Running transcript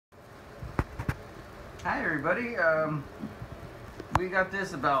Hi everybody. We got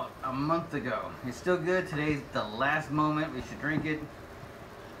this about a month ago. It's still good. Today's the last moment. We should drink it.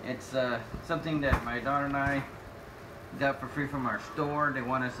 It's something that my daughter and I got for free from our store. They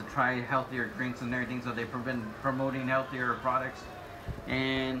want us to try healthier drinks and everything, so they've been promoting healthier products.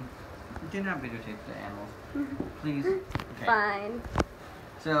 And do not videotape the animals, please. Okay. Fine.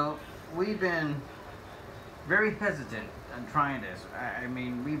 So we've been very hesitant on trying this. I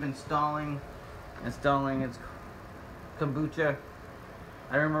mean, we've been installing its kombucha.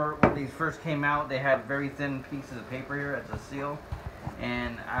 I remember when these first came out, they had very thin pieces of paper here as a seal,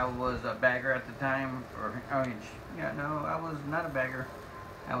 and I was a bagger at the time, I was not a bagger.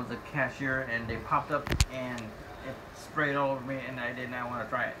 I was a cashier, and they popped up and it sprayed all over me, and I did not want to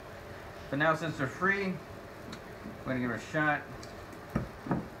try it. But now, since they're free, I'm gonna give it a shot.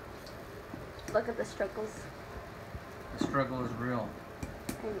 Look at the struggles. The struggle is real.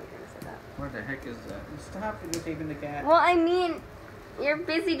 I knew you were gonna say that. Where the heck is that? Stop videotaping the cat. Well, I mean, you're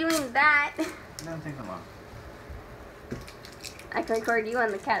busy doing that. It doesn't take so long. I can record you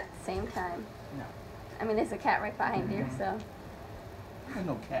and the cat at the same time. No. I mean, there's a cat right behind you, so. There's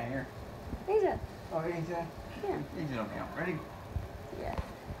no cat here. Asia. Oh, Asia? Yeah. Asia don't count. Ready? Yeah.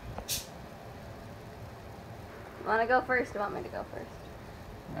 Want to go first or want me to go first?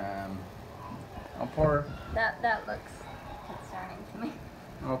 I'll pour That looks concerning to me.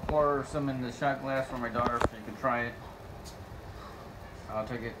 I'll pour some in the shot glass for my daughter so you can try it. I'll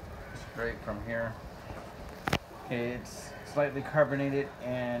take it straight from here. Okay, it's slightly carbonated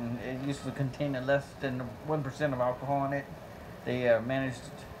and it used to contain less than 1% of alcohol in it. They managed,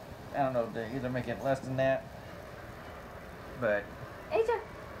 I don't know, to either make it less than that. But, Asia.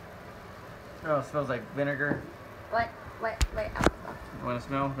 oh, it smells like vinegar. What? Wait. You want to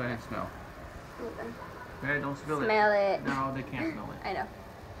smell? Go ahead and smell. Open. Go ahead, don't spill it. Smell it. No, they can't smell it. I know.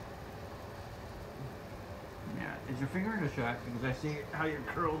 Yeah, is your finger in a shot? Because I see how you're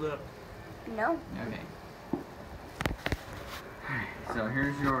curled up. No. Okay. So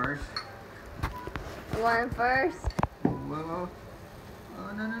here's yours. You want it first? Whoa.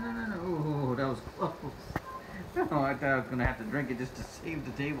 Oh, no. Oh, that was close. Oh, I thought I was going to have to drink it just to save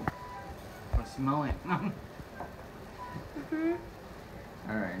the table. But smell it.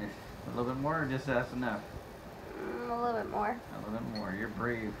 Alright, a little bit more or just that's enough? A little bit more. A little bit more. You're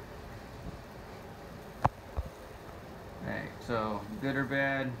brave. Alright, so good or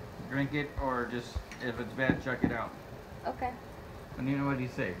bad, drink it, or just if it's bad, chuck it out. Okay. And you know what do you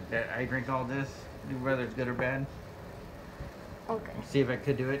say? That I drink all this, whether it's good or bad? Okay. See if I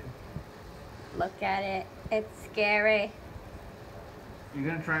could do it. Look at it. It's scary. You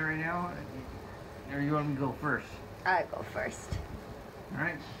gonna try right now? Or you want me to go first? I'll go first.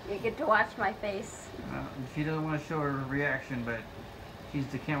 Alright. You get to watch my face. She doesn't want to show her reaction, but she's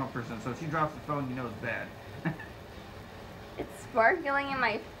the camera person, so if she drops the phone, you know it's bad. It's sparkling in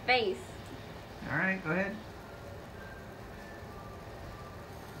my face. Alright, go ahead.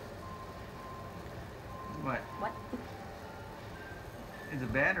 What? What? Is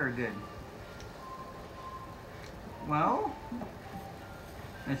it bad or good? Well,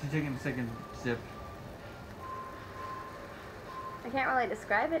 and she's taking a second sip. I can't really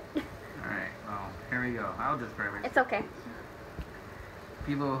describe it. Alright, well, here we go. I'll describe it. It's okay.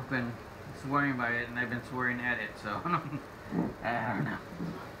 People have been swearing by it, and I've been swearing at it, so I don't know.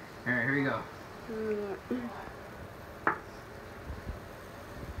 Alright, here we go. Ugh.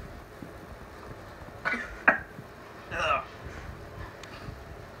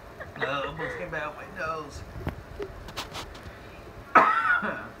 Almost came out my nose.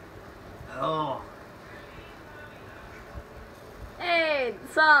 Oh. Hey,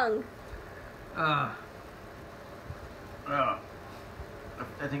 song. I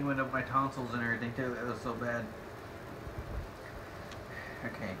think it went up my tonsils and everything too. It was so bad.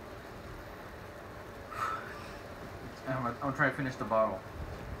 Okay. I'll try to finish the bottle.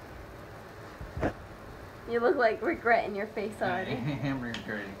 You look like regret in your face already. I am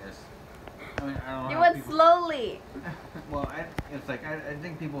regretting this. I mean, I don't know You how went people... slowly. Well, it's like I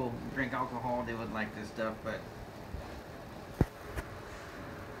think people drink alcohol. They would like this stuff, but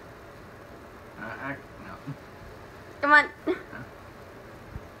no. Come on.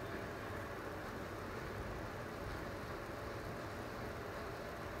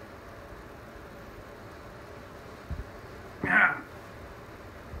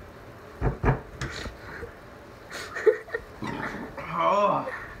 Oh.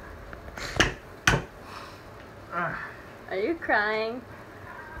 Are you crying?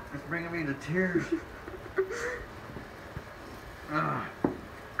 It's bringing me to tears. Oh,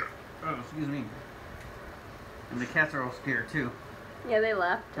 excuse me. And the cats are all scared too. Yeah, they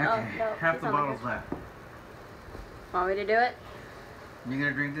left. Okay, Oh, no, half she's the on the bottle's ground. left. Want me to do it? You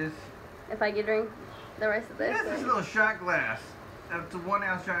gonna drink this? If I could drink the rest of this? This is a little shot glass. That's a 1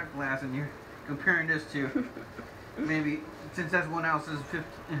 ounce shot glass, and you're comparing this to maybe, since that's 1 ounce,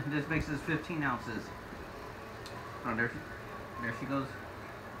 this makes this 15 ounces. Oh, there she goes.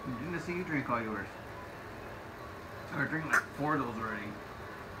 I'm gonna see you drink all yours. I drinking like 4 of those already.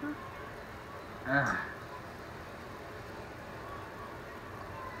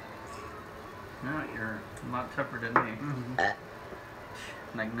 No, you're a lot tougher than me.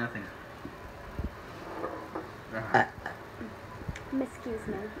 Like nothing. Excuse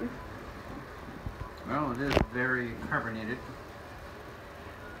me. Well, it is very carbonated.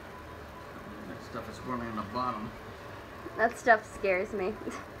 That stuff is swirling on the bottom. That stuff scares me.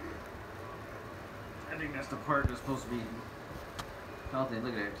 I think that's the part that's supposed to be healthy.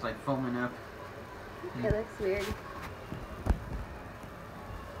 Look at it. It's like foaming up. It looks weird.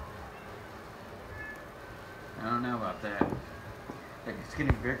 I don't know about that. Like it's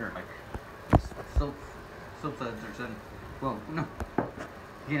getting bigger. Like soap suds or something. Whoa, no.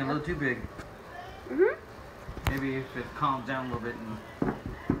 Getting a little too big. Maybe if it calms down a little bit and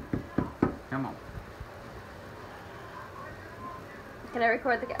come on. Can I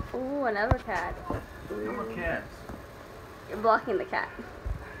record the cat? Ooh, another cat. No more cats. You're blocking the cat.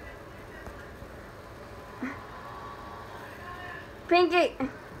 Pinky!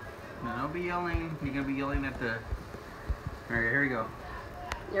 No, don't be yelling. You're gonna be yelling at the. Alright, here we go.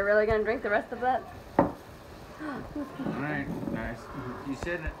 You're really gonna drink the rest of that? Alright, nice. You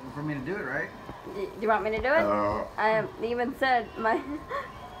said for me to do it, right? Do you want me to do it? I even said my.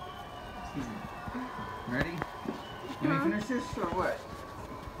 Excuse me. Ready? You want me to finish this or what?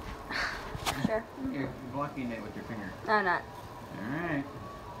 Sure. You're blocking it with your finger. No, I'm not. Alright.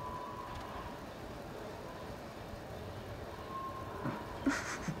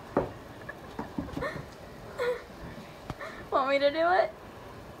 Want me to do it?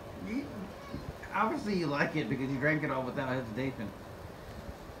 Obviously you like it because you drank it all without hesitation.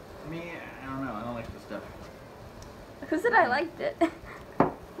 Me, I don't know. I don't like this stuff. Who said I liked it?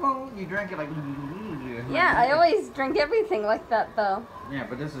 Well, you drank it like... Yeah, I always drink everything like that, though. Yeah,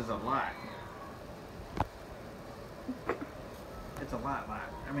 but this is a lot. It's a lot.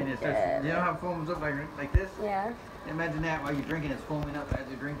 I mean, it's just... You know how it foams up like this? Yeah. Imagine that while you're drinking, it's foaming up as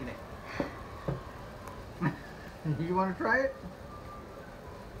you're drinking it. You want to try it?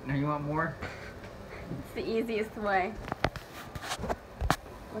 No, you want more? It's the easiest way.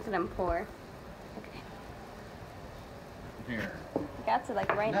 Look at him pour. Okay. Here. The cats are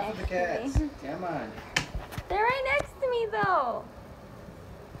like right Enough next of the cats. to me. Come on. They're right next to me, though.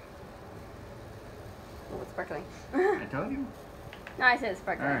 Oh, it's sparkling. I told you. No, I said it's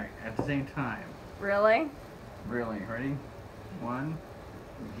sparkling. Alright, at the same time. Really? Really, ready? 1.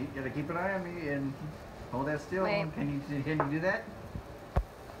 You gotta keep an eye on me and hold that still. Wait. Can you do that?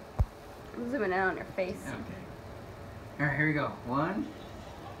 I'm zooming in on your face. Okay. Alright, here we go. 1,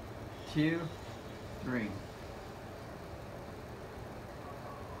 2, 3.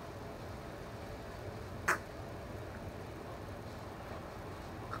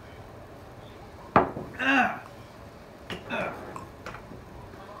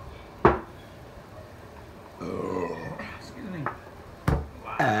 Excuse me.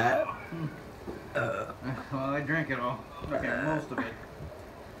 Wow. Well, I drank it all. Okay, most of it.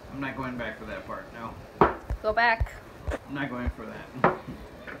 I'm not going back for that part, no. Go back. I'm not going for that.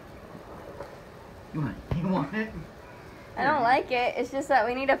 You want it? I don't like it. It's just that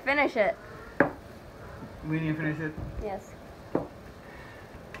we need to finish it. We need to finish it? Yes. I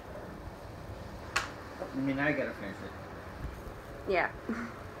mean, I gotta finish it. Yeah.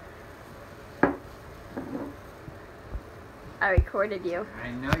 I recorded you.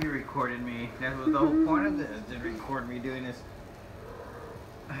 I know you recorded me. That was the whole point of this, to record me doing this.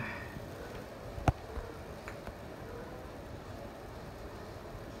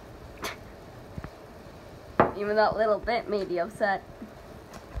 Even that little bit made you upset.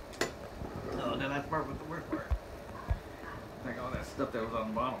 No, the last part was the worst part. Like all that stuff that was on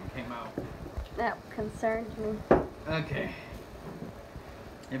the bottom came out. That concerned me. Okay.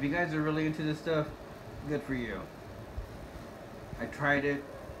 If you guys are really into this stuff, good for you. I tried it.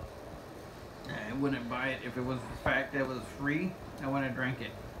 I wouldn't buy it if it was the fact that it was free. I wouldn't drink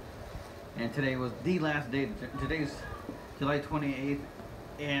it. And today was the last day. Today's July 28th,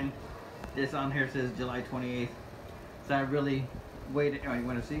 and this on here says July 28th. So I really waited. Oh, you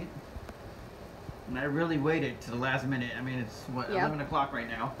want to see it? And I really waited to the last minute. I mean, it's what, 11 o'clock right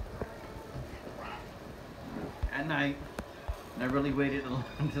now at night. And I really waited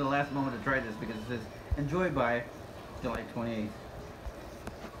until the last moment to try this because it says enjoy by July 28th.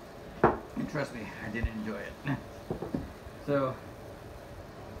 trust me, I didn't enjoy it. So,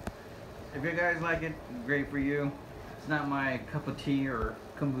 if you guys like it, great for you. It's not my cup of tea or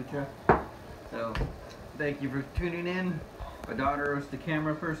kombucha. So, thank you for tuning in. My daughter was the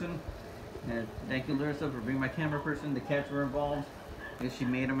camera person. And thank you, Larissa, for being my camera person. The cats were involved. I guess she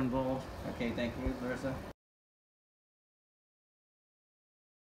made them involved. Okay, thank you, Larissa.